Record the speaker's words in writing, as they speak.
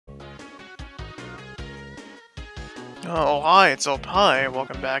Oh, hi, it's Opie.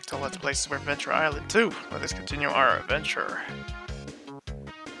 Welcome back to Let's Play Super Adventure Island 2. Let us continue our adventure.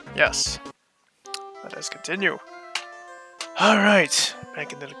 Yes, let us continue. Alright,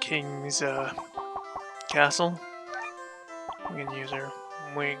 back into the king's castle. We can use our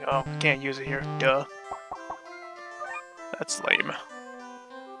wing. Oh, can't use it here. Duh. That's lame.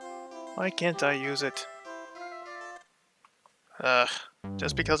 Why can't I use it?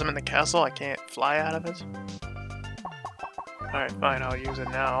 Just because I'm in the castle, I can't fly out of it? Alright, fine, I'll use it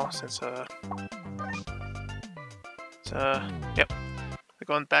now, since, yep. We're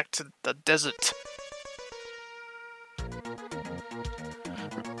going back to the desert.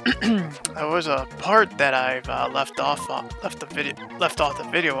 There was a part that I've left off the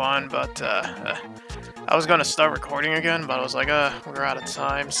video on, but I was gonna start recording again, but I was like, we're out of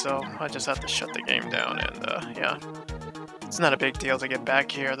time, so I just have to shut the game down, and yeah. It's not a big deal to get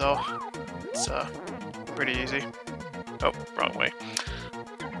back here, though. It's pretty easy. Oh, wrong way.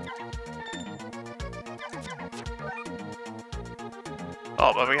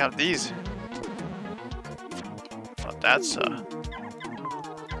 Oh, but we have these. Oh, that's I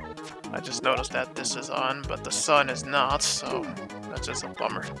just noticed that this is on, but the sun is not, so that's just a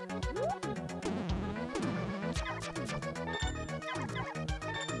bummer.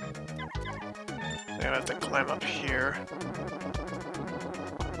 I have to climb up here.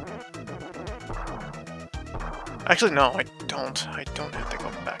 Actually, no, I don't. I don't have to go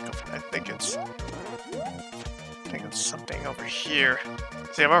back up. I think it's something over here.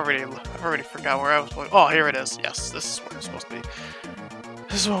 See, I've already forgot where I was going. Oh, here it is. Yes, this is where it's supposed to be.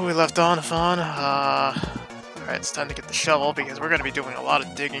 This is what we left off on. Alright, it's time to get the shovel because we're gonna be doing a lot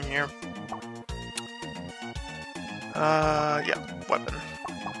of digging here. Yeah, weapon.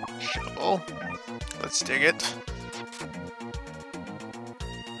 Shovel. Let's dig it.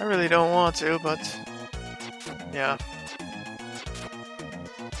 I really don't want to, but yeah.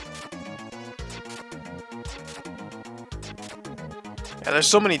 Yeah, there's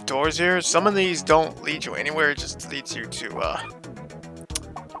so many doors here. Some of these don't lead you anywhere, it just leads you to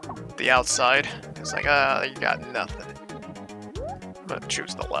the outside. It's like, you got nothing. I'm gonna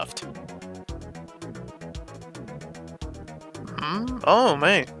choose the left. Oh,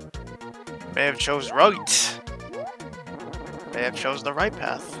 man. May have chose right. May have chose the right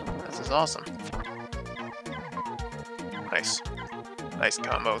path. This is awesome. Nice. Nice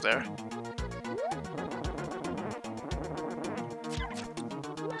combo there.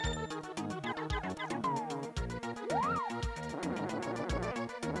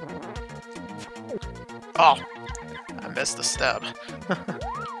 Oh! I missed the stab.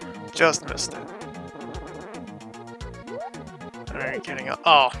 Just missed it. Alright, getting up.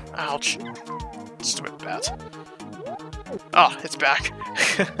 Oh, ouch. Stupid bat. Oh, it's back.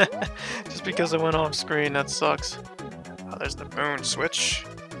 Just because I went off screen, that sucks. Oh, there's the moon switch.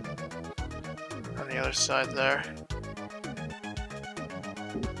 On the other side there.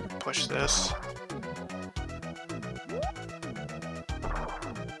 Push this.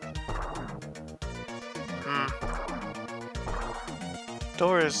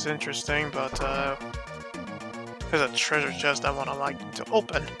 Door is interesting, but there's a treasure chest I want to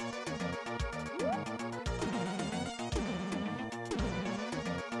open.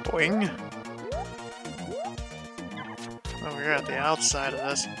 Boing. Oh, we're at the outside of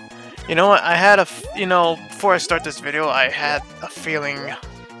this. You know what? I had before I start this video, I had a feeling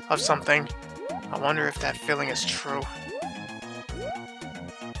of something. I wonder if that feeling is true.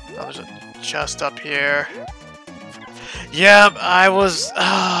 Oh, there's a chest up here. Yep, I was.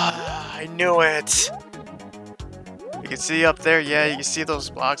 I knew it. You can see up there. Yeah, you can see those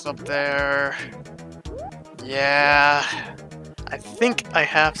blocks up there. Yeah. I think I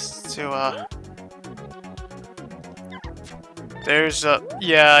have to. There's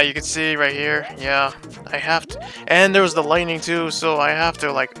yeah, you can see right here. Yeah, I have to. And there was the lightning too, so I have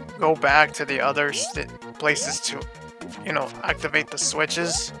to like go back to the other places to, activate the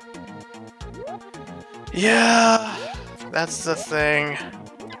switches. Yeah. That's the thing.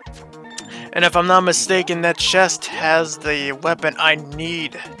 And if I'm not mistaken, that chest has the weapon I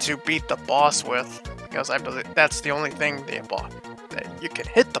need to beat the boss with. Because I believe that's the only thing that you can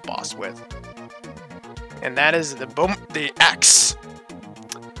hit the boss with. And that is the axe.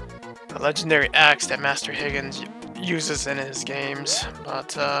 The legendary axe that Master Higgins uses in his games.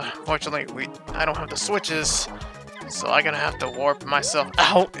 But fortunately, I don't have the switches. So I'm gonna have to warp myself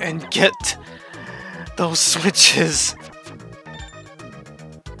out and get those switches.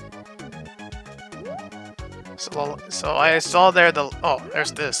 So I saw there oh,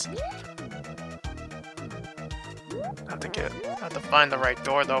 there's this. I have to find the right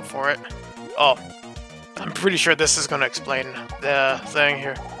door though for it. Oh, I'm pretty sure this is gonna explain the thing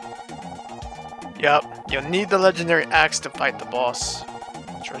here. Yep, you'll need the legendary axe to fight the boss.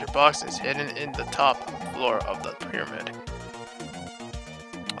 The treasure box is hidden in the top floor of the pyramid.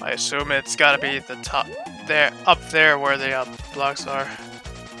 I assume it's gotta be the top there, up there where the blocks are.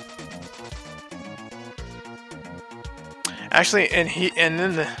 Actually,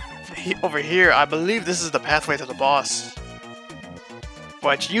 over here, I believe this is the pathway to the boss.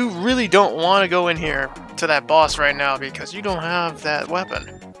 But you really don't want to go in here to that boss right now because you don't have that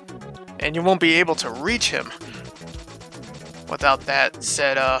weapon. And you won't be able to reach him without that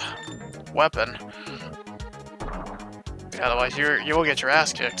said weapon. Otherwise, you will get your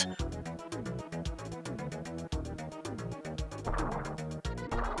ass kicked.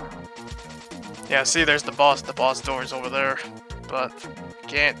 Yeah, see, there's the boss. The boss door is over there, but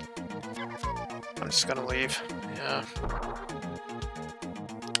can't. I'm just gonna leave. Yeah.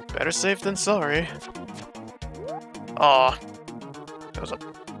 Better safe than sorry. Aw.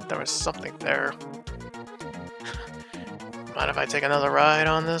 There was something there. Mind if I take another ride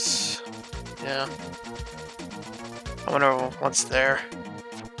on this? Yeah. I wonder what's there.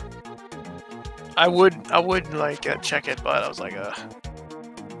 I would like check it, but I was like,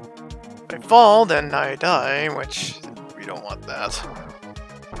 if I fall, then I die, which we don't want that.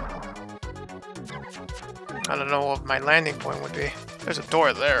 I don't know what my landing point would be. There's a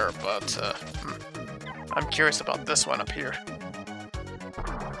door there, but I'm curious about this one up here.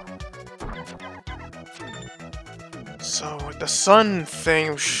 So the sun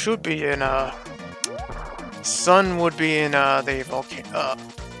thing should be in sun would be in the volcano,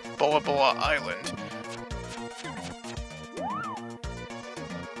 Boa Boa Island.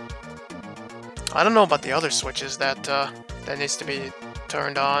 I don't know about the other switches that that needs to be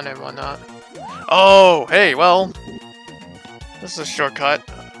turned on and whatnot. Oh, hey, well, this is a shortcut.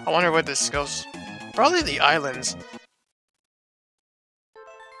 I wonder where this goes. Probably the islands.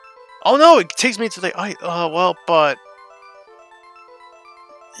 Oh no, it takes me to the well, but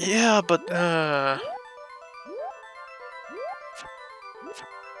yeah, but I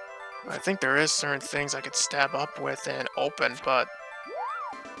think there is certain things I could stab up with and open, but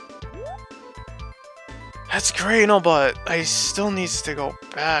that's great, no, but I still needs to go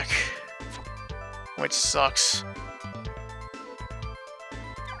back, which sucks.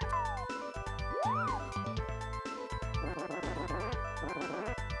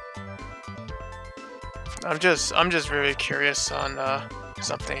 I'm just really curious on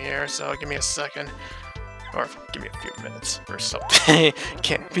something here, so give me a second. Or give me a few minutes or something.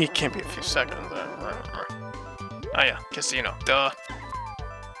 can't be a few seconds. Oh yeah, casino. Duh.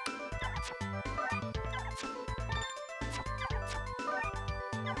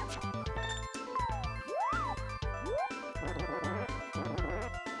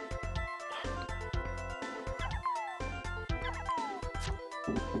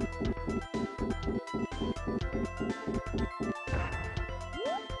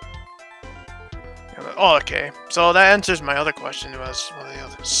 Oh, okay. So that answers my other question. Was well,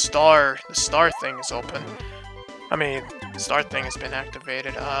 the star thing is open. I mean, the star thing has been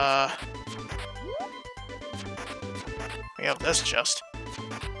activated. We have this chest.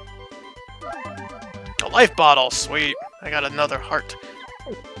 A life bottle, sweet. I got another heart.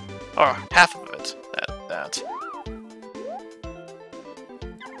 Or half of it. That.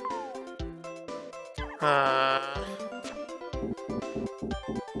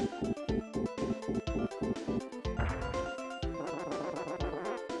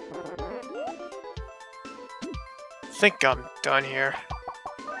 I think I'm done here.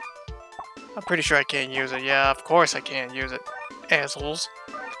 I'm pretty sure I can't use it. Yeah, of course I can't use it. Assholes.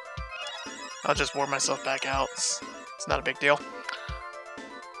 I'll just warp myself back out. It's not a big deal.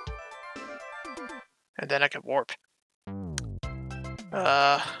 And then I can warp.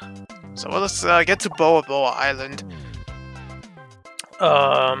 So let's get to Boa Boa Island.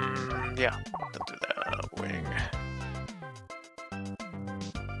 Yeah, don't do that. Wing.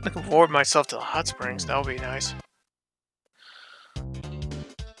 I can warp myself to the hot springs. That would be nice.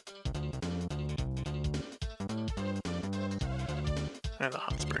 And the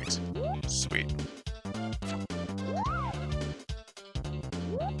hot springs. Sweet.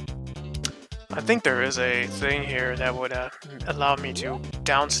 I think there is a thing here that would allow me to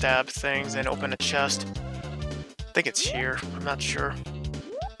downstab things and open a chest. I think it's here. I'm not sure.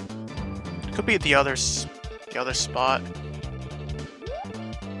 It could be the other spot.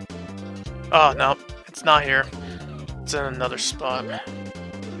 Oh no, it's not here. It's in another spot.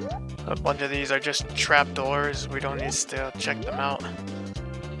 A bunch of these are just trapdoors. We don't need to check them out.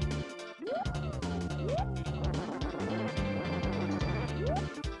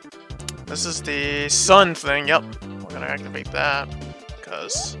 This is the sun thing. Yep, we're gonna activate that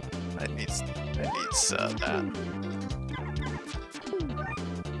because I needs that.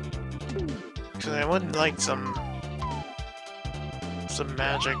 Because I would like some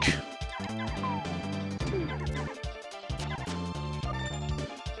magic.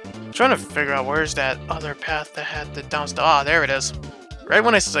 I'm trying to figure out where's that other path that had the downstairs. Ah, there it is. Right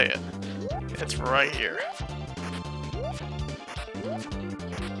when I say it. It's right here.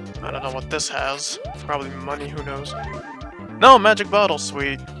 I don't know what this has. Probably money, who knows. No, magic bottle,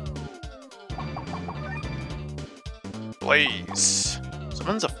 sweet. Blaze.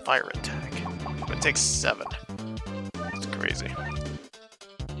 Summons a fire attack. But it takes 7. It's crazy.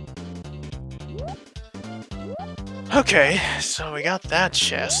 Okay, so we got that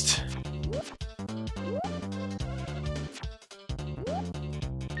chest.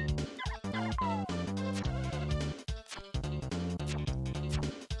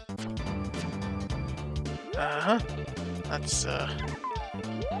 Uh-huh. That's,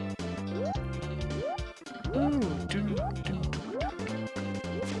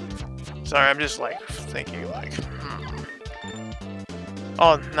 Sorry, I'm just, like, thinking, like,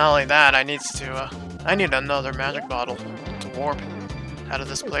 Oh, not only that, I need another magic bottle to warp out of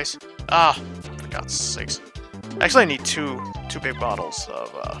this place. Ah, for God's sakes. Actually, I need two big bottles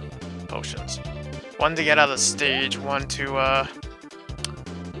of, potions. One to get out of the stage, one to,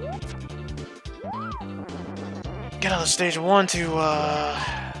 get out of stage 1 to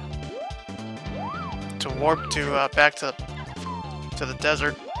warp to back to the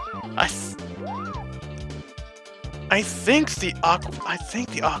desert. I think the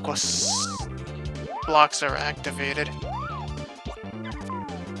aqua blocks are activated.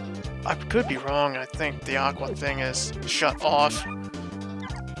 I could be wrong. I think the aqua thing is shut off,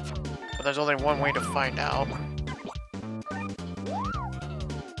 but there's only one way to find out.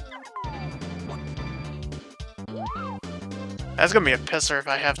 That's gonna be a pisser if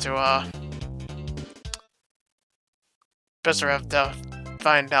I have to,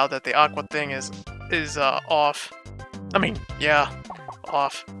 find out that the aqua thing is off. I mean, yeah,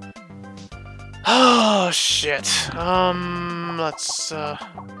 off. Oh shit. Let's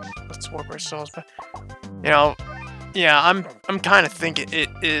warp ourselves back. You know, yeah, I'm kind of thinking it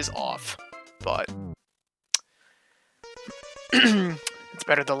is off, but it's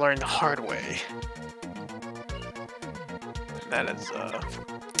better to learn the hard way. That is,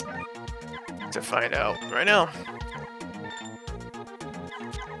 to find out right now.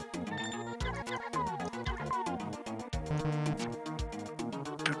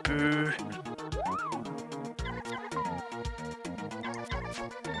 Boo-boo.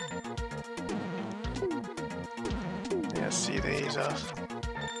 Yeah, see these,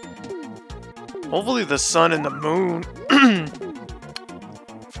 hopefully the sun and the moon...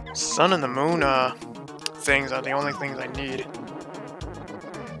 sun and the moon, things are the only things I need.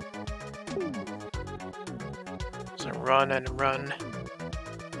 So run and run.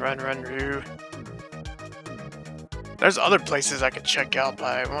 Run, roo. There's other places I could check out, but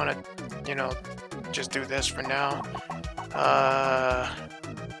I want to, you know, just do this for now.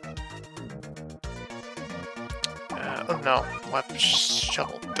 Oh no, weapon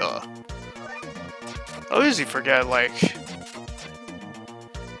shovel, duh. I usually forget, like,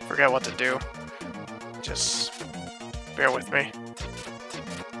 what to do. Just bear with me.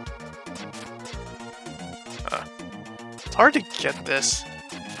 It's hard to get this.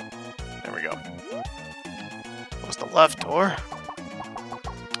 There we go. Close the left door.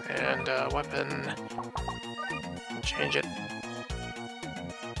 And weapon. Change it.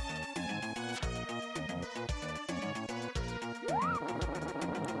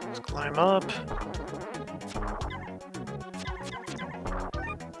 Let's climb up.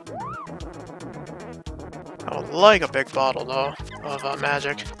 I would like a big bottle, though, of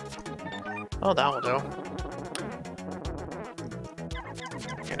magic. Oh, that will do.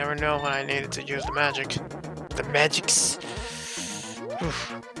 You never know when I needed to use the magic. The magics.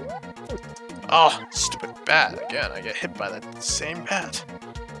 Oof. Oh, stupid bat. Again, I get hit by that same bat.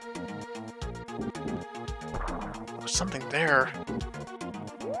 There's something there.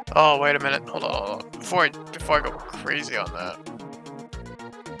 Oh, wait a minute. Hold on. Before I go crazy on that.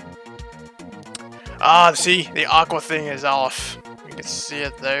 Ah, see? The aqua thing is off. You can see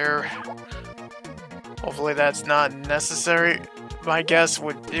it there. Hopefully that's not necessary. My guess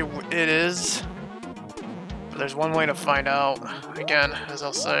it is. But there's one way to find out. Again, as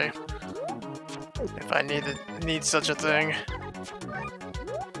I'll say. If I need such a thing.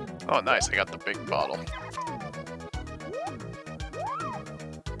 Oh, nice. I got the big bottle.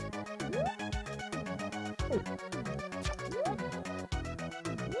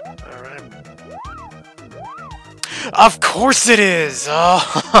 Alright. Of course it is! Oh,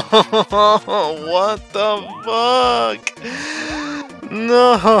 what the fuck?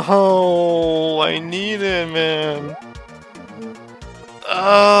 No! I need it, man.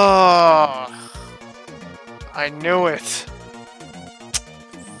 Oh, I knew it.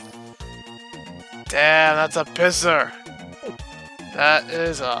 Damn, that's a pisser. That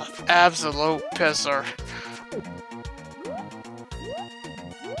is a absolute pisser.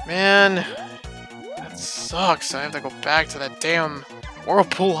 Man, that sucks. I have to go back to that damn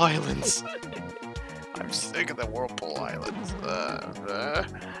Whirlpool Islands. I'm sick of the Whirlpool Islands.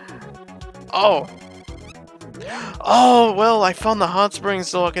 Oh. Oh, well, I found the hot springs,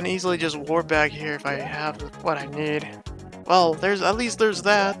 so I can easily just warp back here if I have what I need. Well, at least there's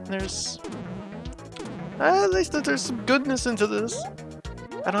that. At least there's some goodness into this.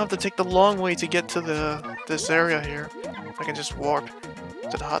 I don't have to take the long way to get to this area here. I can just warp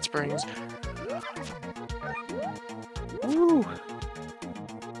to the hot springs. Woo!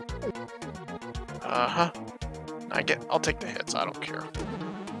 Uh-huh. I'll take the hits, I don't care.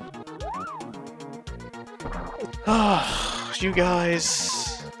 Ah, you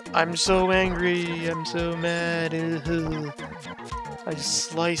guys, I'm so angry, I'm so mad. I just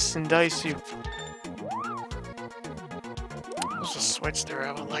slice and dice you. There's a switch there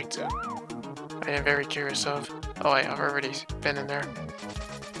I would like to. I am very curious of. Oh wait, I've already been in there.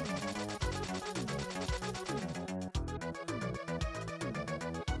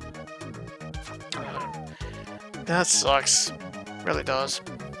 That sucks. Really does.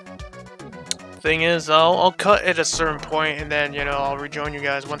 Thing is, I'll cut at a certain point, and then, you know, I'll rejoin you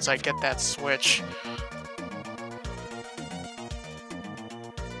guys once I get that switch.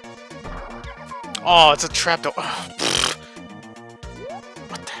 Oh, it's a trap door. Oh,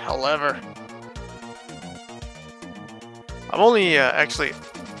 what the hell ever. I'm only, actually...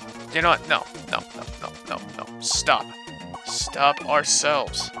 You know what? No. Stop. Stop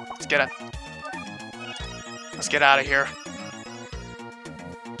ourselves. Let's get out of here.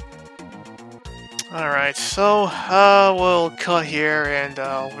 Alright, so, we'll cut here, and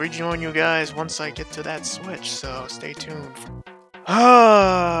I'll rejoin you guys once I get to that switch, so stay tuned.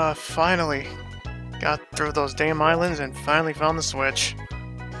 Finally. Got through those damn islands and finally found the switch.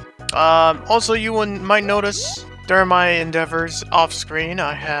 Also, you might notice, during my endeavors off-screen,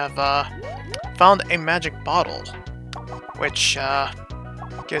 I have, found a magic bottle, which,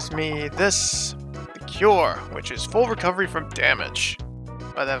 gives me this, the cure, which is full recovery from damage.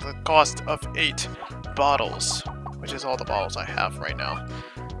 But at the cost of 8 bottles, which is all the bottles I have right now.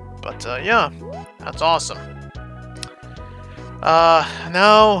 But yeah, that's awesome.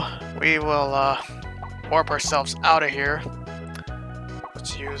 Now we will warp ourselves out of here.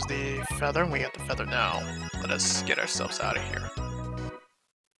 Let's use the feather. We got the feather now. Let us get ourselves out of here.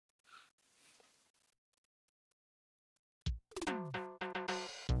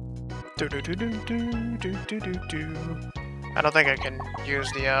 I don't think I can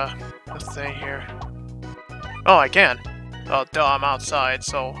use the thing here. Oh, I can. Oh, duh, I'm outside,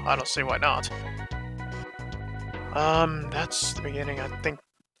 so I don't see why not. That's the beginning. I think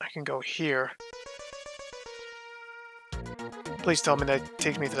I can go here. Please tell me that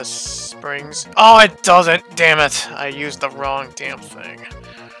takes me to the springs. Oh, it doesn't! Damn it! I used the wrong damn thing.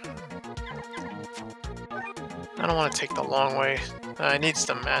 I don't want to take the long way. I need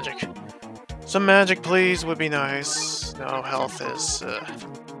some magic. Some magic, please, would be nice. No, health is,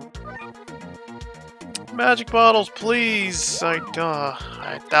 Magic bottles, please!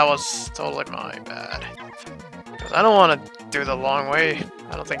 That was totally my bad. Because I don't want to do the long way.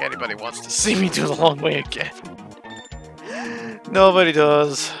 I don't think anybody wants to see me do the long way again. Nobody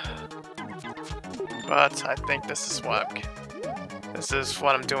does. But I think this is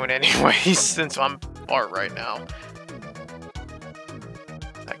what I'm doing anyway, since I'm bored right now.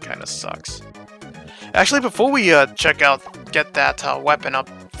 That kind of sucks. Actually, before we get that weapon up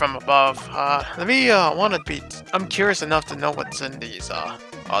from above, I'm curious enough to know what's in these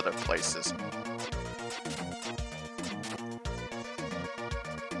other places.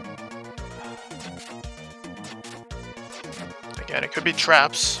 Again, it could be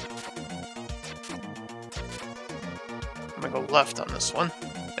traps. I'm gonna go left on this one.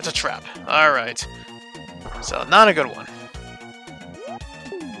 It's a trap. Alright. So, not a good one.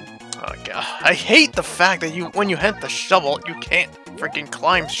 Oh god. I hate the fact that when you hit the shovel, you can't freaking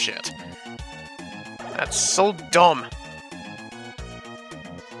climb shit. That's so dumb.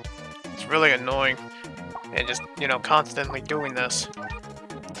 It's really annoying. And just, you know, constantly doing this.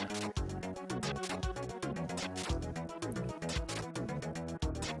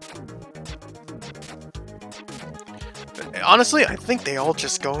 Honestly, I think they all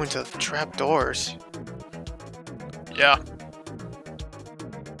just go into trapdoors. Yeah.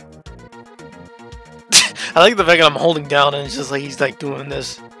 I like the fact that I'm holding down and it's just like he's like doing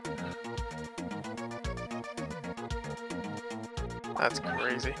this. That's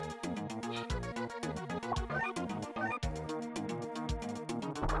crazy.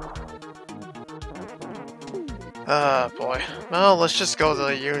 Boy. Well, let's just go to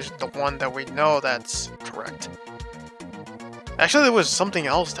the one that we know that's correct. Actually, there was something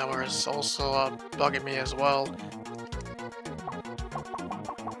else that was also bugging me as well.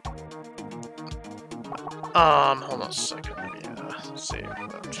 Hold on a second. Let me see.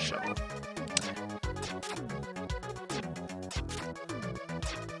 Oh, shit.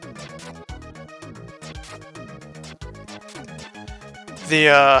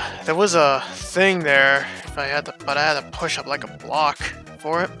 There was a thing there. But I had to push up like a block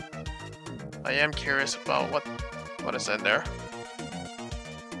for it. I am curious about what is in there.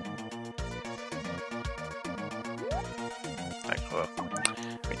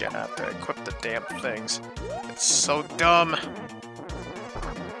 We gotta have to equip the damn things. It's so dumb.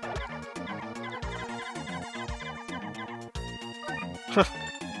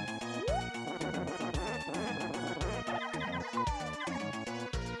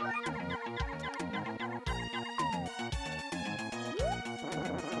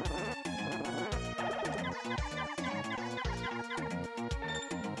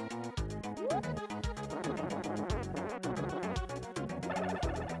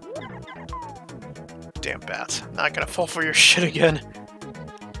 Damn bats. Not gonna fall for your shit again.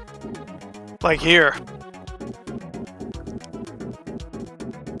 Like here.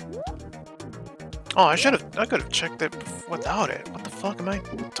 Oh, I could have checked it without it. What the fuck am I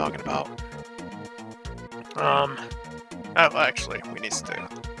talking about? Oh, actually, we need to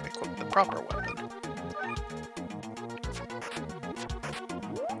equip the proper weapon.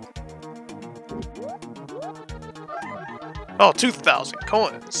 Oh, 2,000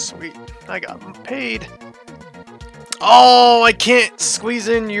 coins. Sweet. I got them paid. Oh, I can't squeeze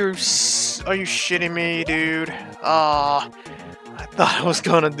in your... Are you shitting me, dude? Ah, I thought I was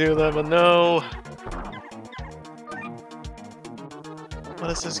gonna do that, but no. Why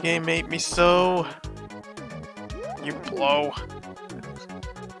does this game make me so... You blow.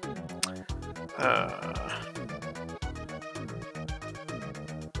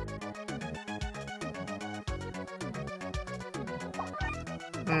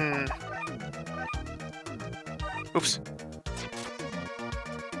 Oops.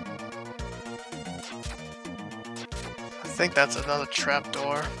 I think that's another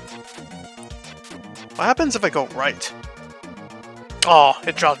trapdoor. What happens if I go right? Oh,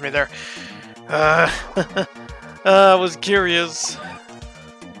 it dropped me there. I was curious.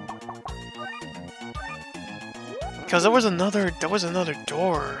 Because there was another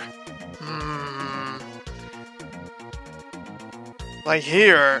door. Like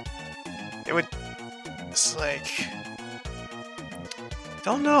here, it would... It's like...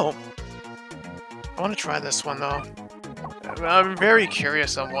 Don't know. I want to try this one, though. I'm very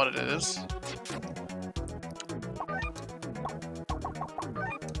curious on what it is.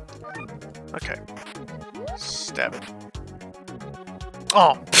 Okay. Stab it.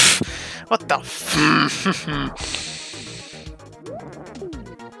 Oh! What the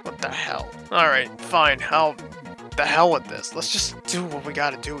What the hell? Alright, fine. The hell with this. Let's just do what we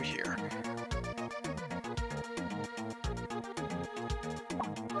gotta do here.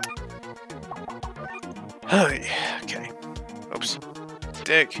 Okay. Oops.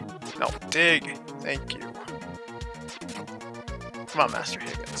 Dig. No, dig. Thank you. Come on, Master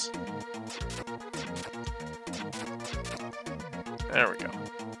Higgins. There we go.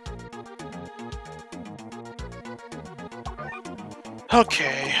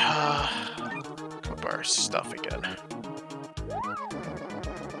 Okay, equip our stuff again.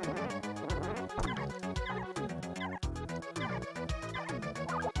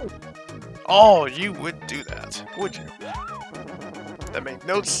 Oh, you would do that, would you? That made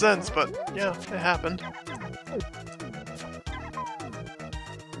no sense, but yeah, it happened.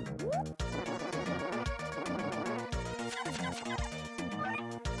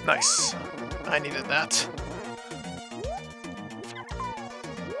 Nice. I needed that.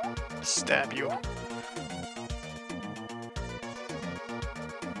 Stab you.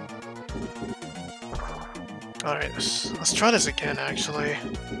 Alright, let's try this again, actually.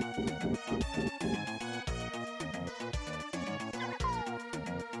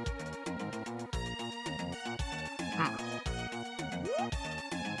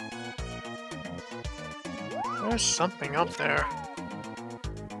 There's something up there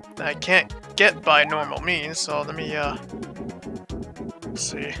that I can't get by normal means, so let me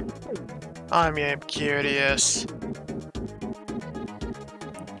see. I mean, I'm curious.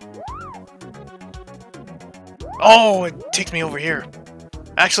 Oh, it takes me over here.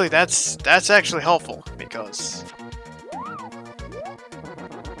 Actually, that's actually helpful because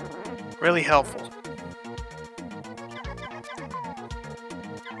really helpful.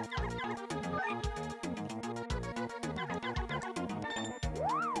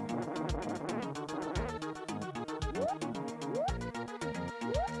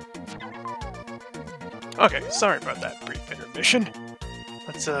 Okay, sorry about that brief intermission.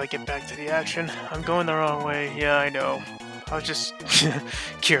 Let's get back to the action. I'm going the wrong way. Yeah, I know. I was just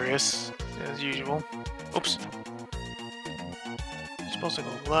curious, as usual. Oops. I'm supposed to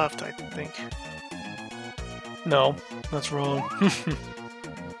go left, I think. No, that's wrong.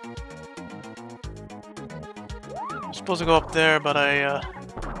 I'm supposed to go up there, but I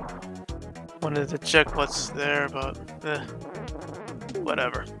wanted to check what's there, but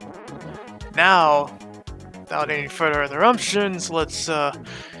whatever. Now, without any further interruptions, let's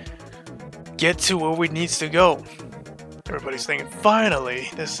get to where we needs to go. Everybody's thinking, finally,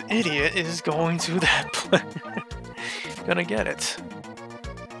 this idiot is going to that place. Gonna get it.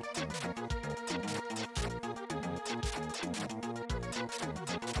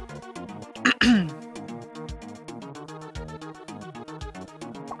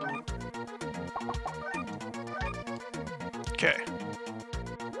 Okay.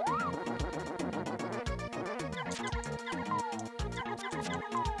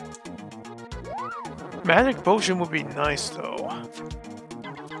 Magic potion would be nice, though.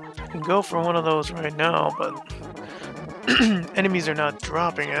 I can go for one of those right now, but enemies are not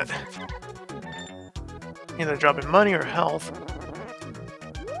dropping it. Either dropping money or health.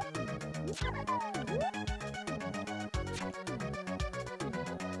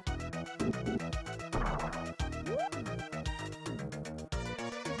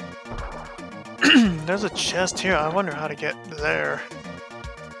 There's a chest here. I wonder how to get there.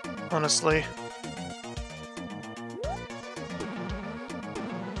 Honestly.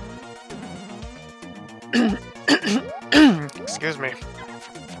 Excuse me.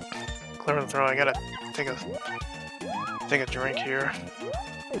 Clearing the throat. I gotta take a drink here.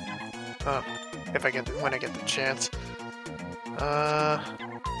 If I get when I get the chance.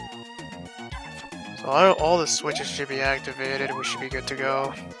 So all the switches should be activated. We should be good to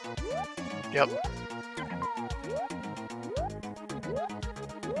go. Yep.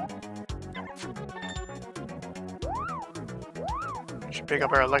 Should pick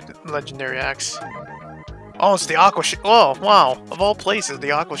up our legendary axe. Oh, it's the Aqua Shield. Oh, wow. Of all places, the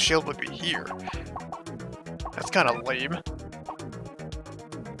Aqua Shield would be here. That's kind of lame.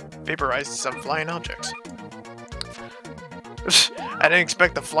 Vaporized some flying objects. I didn't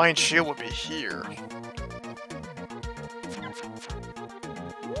expect the flying shield would be here.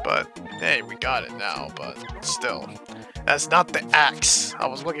 But, hey, we got it now, but still. That's not the axe I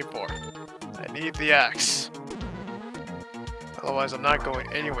was looking for. I need the axe. Otherwise, I'm not going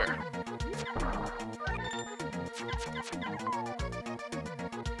anywhere.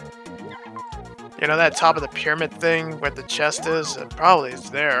 You know that top of the pyramid thing where the chest is? It probably is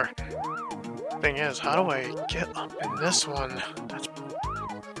there. Thing is, how do I get up in this one?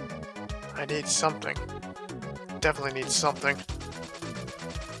 I need something. Definitely need something.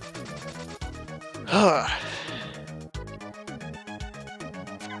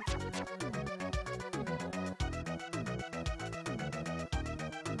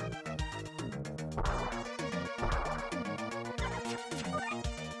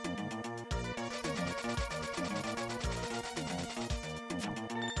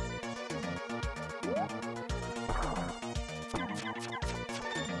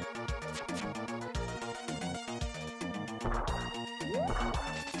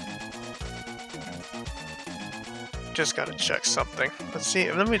 Just gotta check something. Let's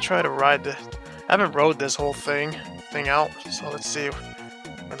see. Let me try to ride the. I haven't rode this whole thing out, so let's see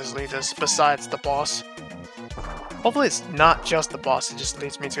where this leads us. Besides the boss, hopefully it's not just the boss. It just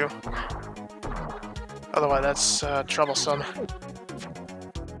leads me to. Otherwise, that's troublesome.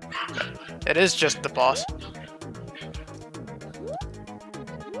 It is just the boss.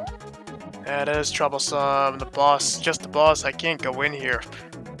 That is troublesome. The boss, just the boss. I can't go in here.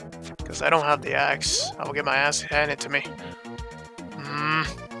 Because I don't have the axe. I will get my ass handed to me. I'm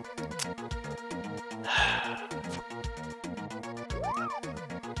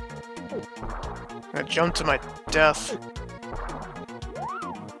gonna jump to my death.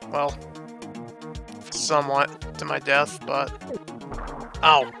 Well, somewhat to my death, but...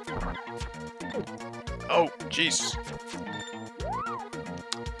 Ow! Oh, jeez.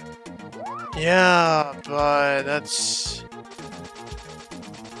 Yeah, but that's...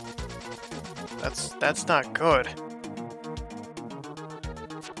 That's not good.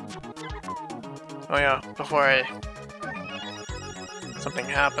 Oh yeah, before something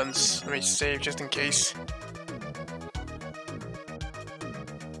happens, let me save just in case.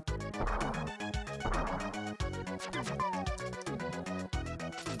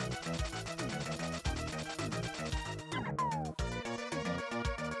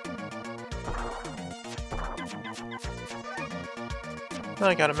 Oh,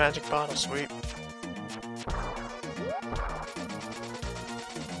 I got a magic bottle, sweet.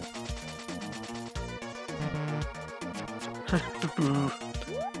 Boo-boo.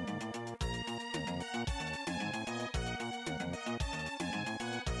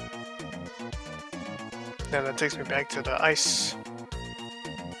 Yeah, that takes me back to the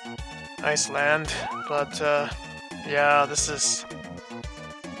Iceland, but yeah, this is,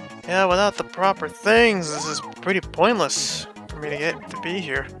 yeah, without the proper things, this is pretty pointless for me to get to be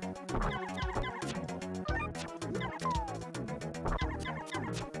here.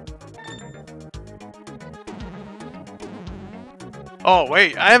 Oh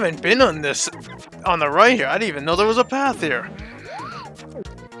wait, I haven't been on this, on the right here. I didn't even know there was a path here.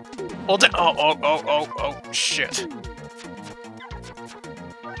 Oh, shit.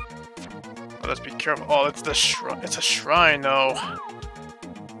 Oh, let's be careful. Oh, it's the it's a shrine, though.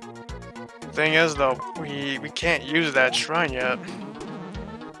 Thing is, though, we can't use that shrine yet.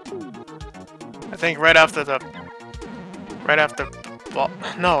 I think right after the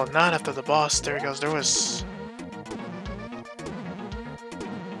no, not after the boss. There he goes. There was.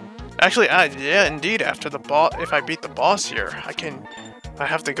 Actually, yeah, indeed. After the boss, if I beat the boss here, I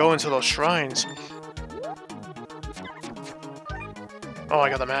have to go into those shrines. Oh, I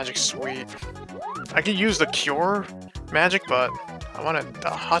got the magic, sweet. I could use the cure magic, but I wanted the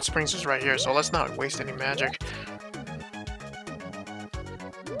hot springs is right here, so let's not waste any magic.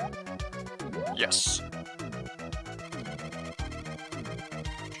 Yes.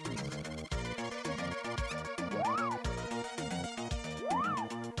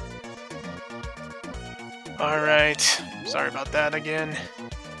 Alright, sorry about that again.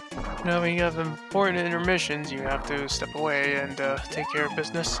 Now when you have important intermissions, you have to step away and take care of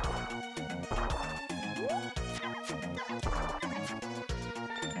business.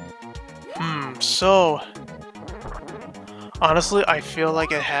 So honestly, I feel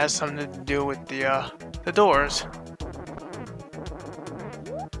like it has something to do with the doors.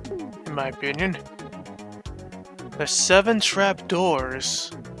 In my opinion. There's 7 trap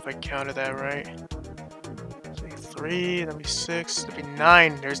doors, if I counted that right. 3, that'd be 6, that'd be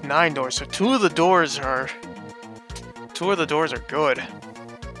 9. There's 9 doors, so 2 of the doors are good.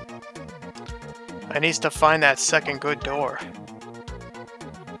 I need to find that second good door.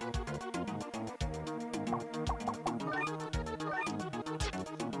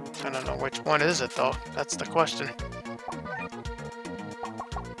 I don't know which one is it though. That's the question.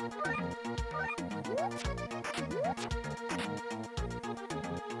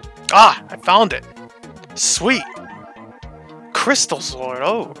 Ah, I found it. Sweet. Crystal sword.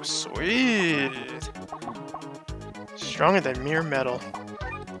 Oh, sweet. Stronger than mere metal.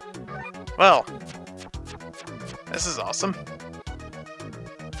 Well, this is awesome.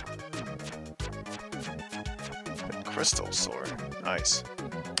 The crystal sword. Nice.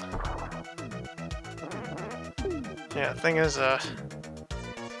 Yeah, the thing is, I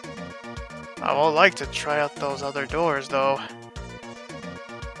would like to try out those other doors, though.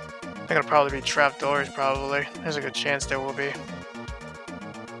 I think it'll probably be trap doors, probably. There's a good chance there will be.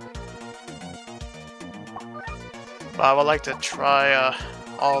 But I would like to try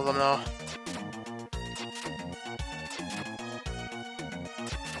all of them, though.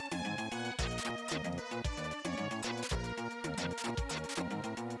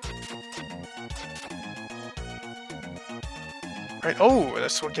 Right. Oh,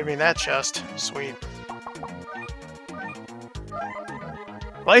 this will give me that chest. Sweet.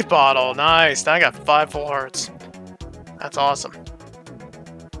 Life bottle. Nice. Now I got 5 full hearts. That's awesome.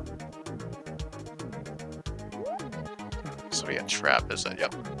 So we got trap, is it?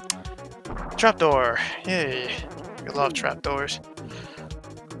 Yep. Trapdoor. Yay. We love trapdoors.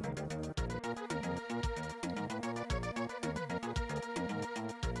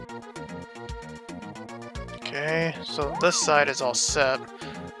 Okay, so this side is all set.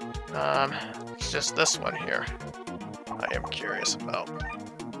 It's just this one here I am curious about.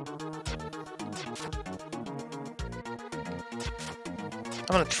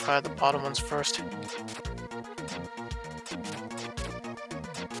 I'm gonna try the bottom ones first.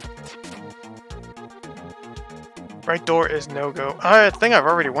 Right door is no-go. I think I've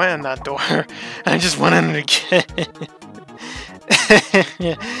already went in that door. I just went in it again.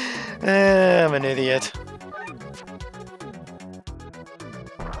 Yeah. I'm an idiot.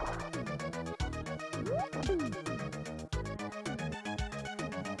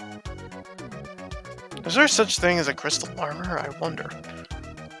 Is there such thing as a crystal armor? I wonder.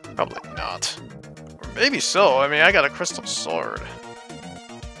 Probably not. Or maybe so. I mean, I got a crystal sword.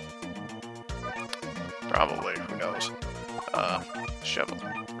 Probably. Who knows? Shovel.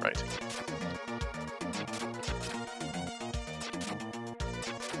 Right.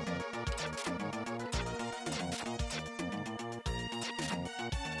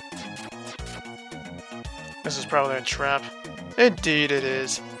 This is probably a trap. Indeed it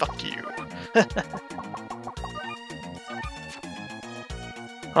is. Fuck you.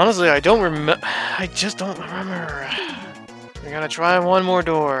 Honestly, I don't remember. I just don't remember. We gotta try one more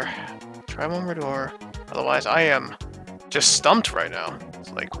door. Try one more door. Otherwise, I am just stumped right now.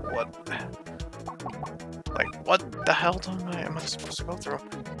 It's like, what? Like, what the hell am I supposed to go through?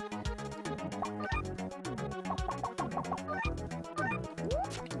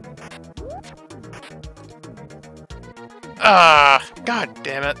 Ah, god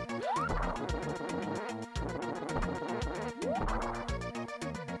damn it.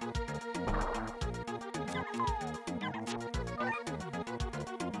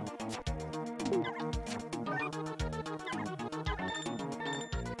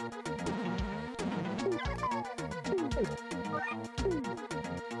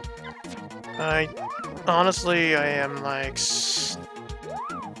 Honestly, I am like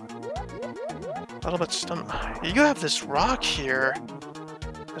a little bit stumped. You have this rock here.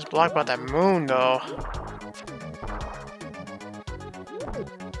 It's blocked by that moon, though.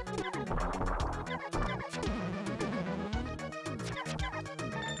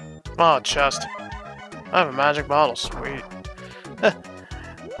 Oh, chest. I have a magic bottle. Sweet.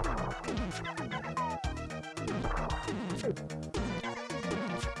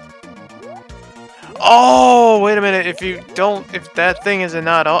 Oh, wait a minute. If that thing is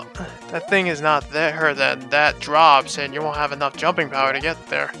not there, then that drops, and you won't have enough jumping power to get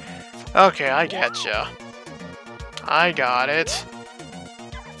there. Okay, I getcha. I got it.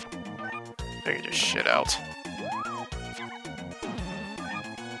 Figure your shit out.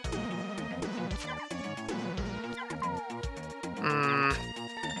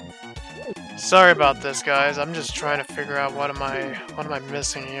 Sorry about this, guys. I'm just trying to figure out what am I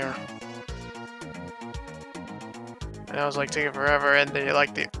missing here. And I was like taking forever, and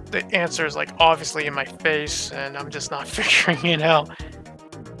the answer is like obviously in my face, and I'm just not figuring it out.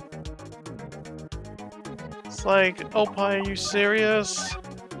 It's like, Opie, are you serious?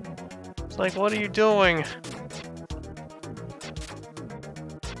 It's like, what are you doing?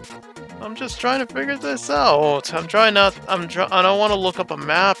 I'm just trying to figure this out. I don't want to look up a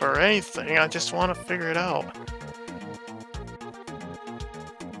map or anything. I just want to figure it out.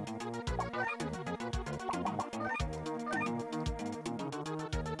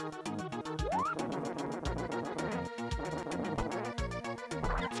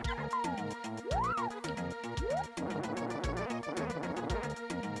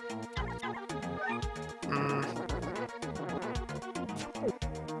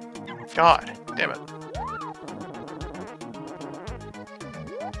 God damn it.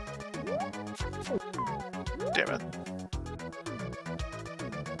 Damn it.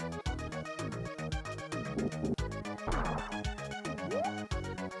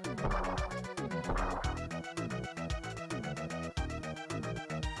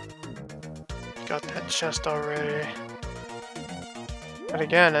 Got that chest already. But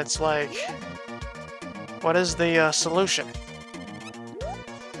again, it's like, what is the solution?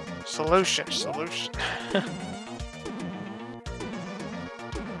 Solution.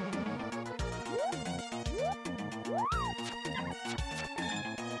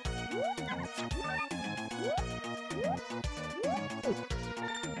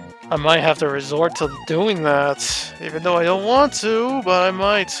 I might have to resort to doing that, even though I don't want to, but I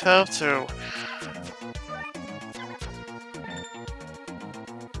might have to.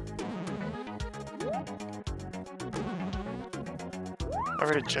 I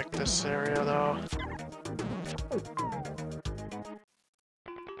already checked this area though.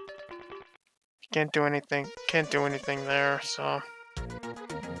 Can't do anything there, so.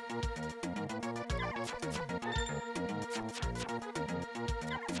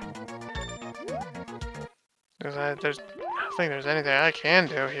 I don't think there's anything I can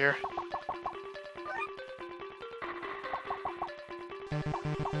do here.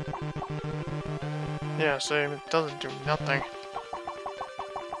 Yeah, so it doesn't do nothing.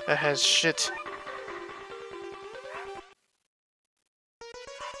 That has shit.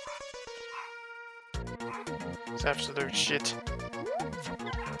 It's absolute shit.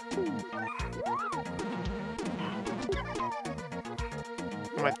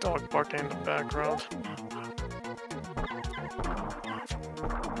 My dog barking in the background.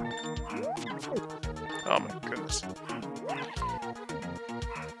 Oh my goodness.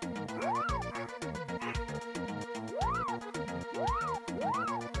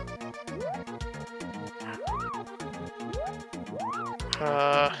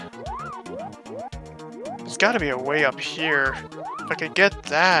 There's gotta be a way up here. If I could get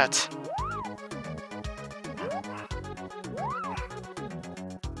that.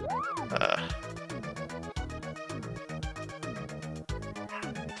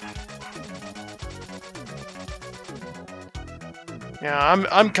 Yeah,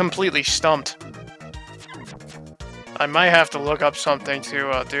 I'm completely stumped. I might have to look up something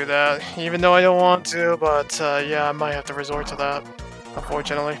to do that, even though I don't want to, but yeah, I might have to resort to that,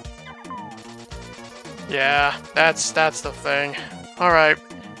 unfortunately. Yeah, that's the thing. Alright,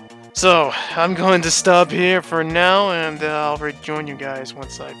 so I'm going to stop here for now, and I'll rejoin you guys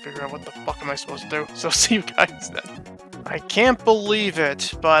once I figure out what the fuck am I supposed to do. So see you guys then. I can't believe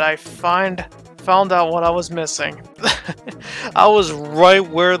it, but I found out what I was missing. I was right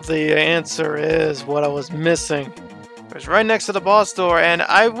where the answer is, what I was missing. It was right next to the boss door, and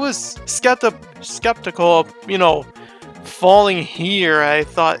I was skeptical of, you know, falling here. I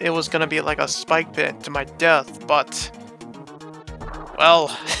thought it was gonna be like a spike pit to my death, but...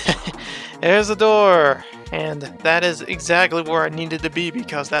 well, there's the door, and that is exactly where I needed to be,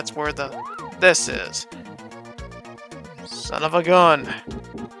 because that's where this is. Son of a gun.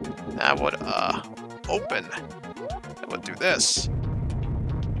 That would, open. That would do this.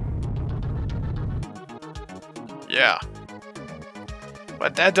 Yeah.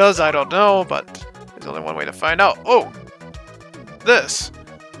 What that does, I don't know, but there's only one way to find out. Oh! This!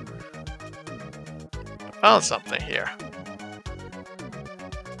 I found something here.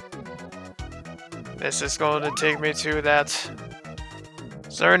 This is going to take me to that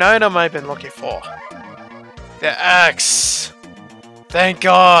certain item I've been looking for. The axe! Thank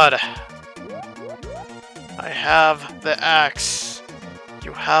God! I have the axe.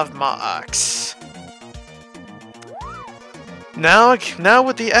 You have my axe. Now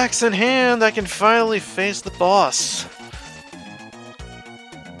with the axe in hand, I can finally face the boss.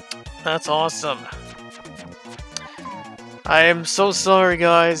 That's awesome. I am so sorry,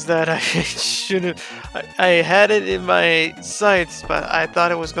 guys, that I shouldn't... I had it in my sights, but I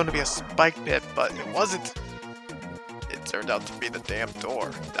thought it was going to be a spike pit, but it wasn't. It turned out to be the damn door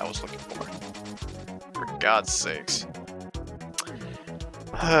that I was looking for. For God's sakes.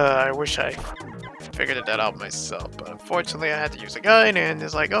 I wish I figured that out myself, but unfortunately I had to use a guide, and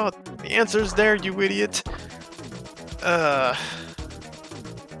it's like, oh, the answer's there, you idiot.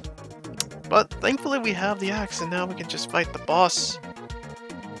 But thankfully we have the axe, and now we can just fight the boss.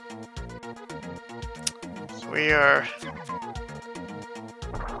 So we are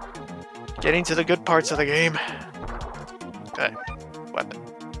getting to the good parts of the game. Okay, weapon.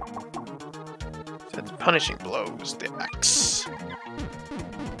 That's punishing blows, the axe.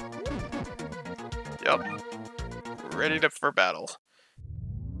 Yup. Ready for battle.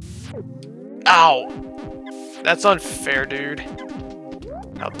 Ow! That's unfair, dude.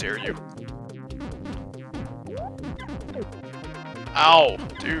 How dare you? Ow!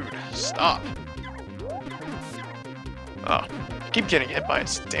 Dude, stop. Oh, I keep getting hit by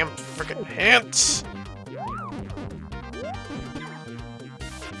his damn freaking hands.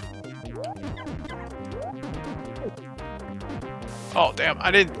 Oh, damn,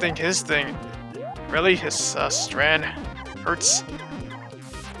 I didn't think his thing... Really? His strand hurts?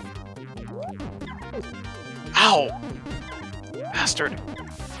 Ow! Bastard.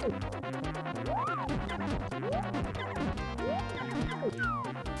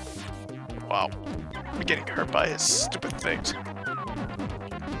 Wow. I'm getting hurt by his stupid things.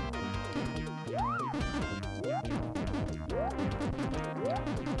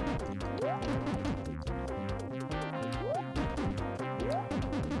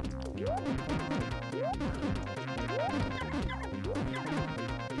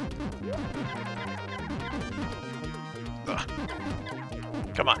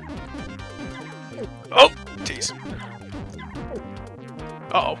 Come on. Oh! Jeez.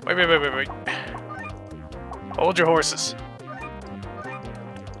 Uh-oh. Wait. Hold your horses.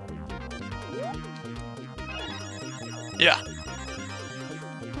 Yeah.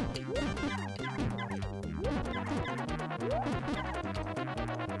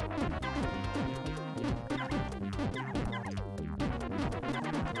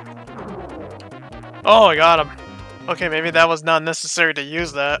 Oh, I got him. Okay, maybe that was not necessary to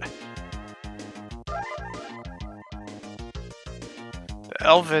use that. The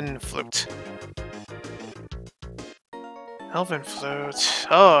elven flute. Elven flute.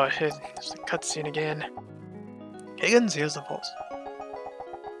 Oh, there's the cutscene again. Higgins, here's the pulse.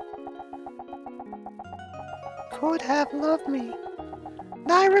 Could have loved me.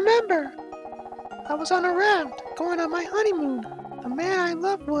 Now I remember. I was on a raft, going on my honeymoon. The man I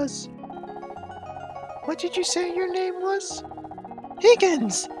loved was... What did you say your name was?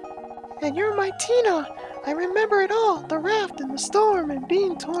 Higgins! And you're my Tina. I remember it all. The raft and the storm and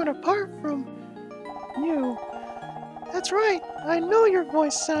being torn apart from... you. That's right. I know your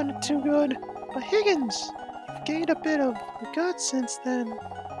voice sounded too good. But Higgins, you've gained a bit of guts since then.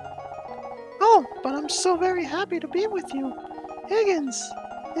 Oh, but I'm so very happy to be with you. Higgins,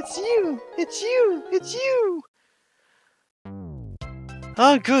 it's you! It's you! It's you!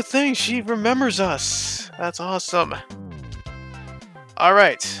 Ah, good thing she remembers us. That's awesome.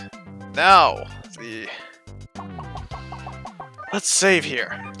 Alright. Now, let's save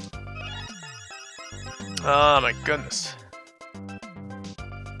here. Oh my goodness.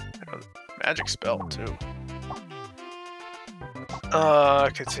 Magic spell, too.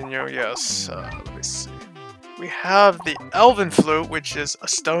 Continue, yes. Let me see. We have the Elven Flute, which is a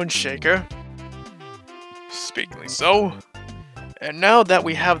stone shaker. Speakingly so. And now that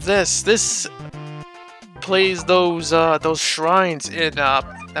we have this plays those shrines in,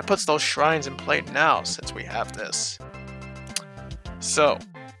 that puts those shrines in play now, since we have this. So,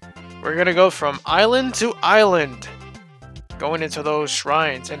 we're gonna go from island to island, going into those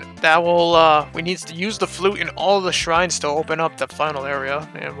shrines, and that will, we need to use the flute in all the shrines to open up the final area,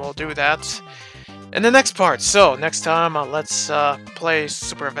 and we'll do that in the next part. So, next time, let's, play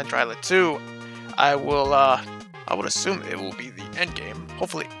Super Adventure Island 2. I would assume it will be the end game.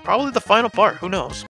 Hopefully, probably the final part, who knows.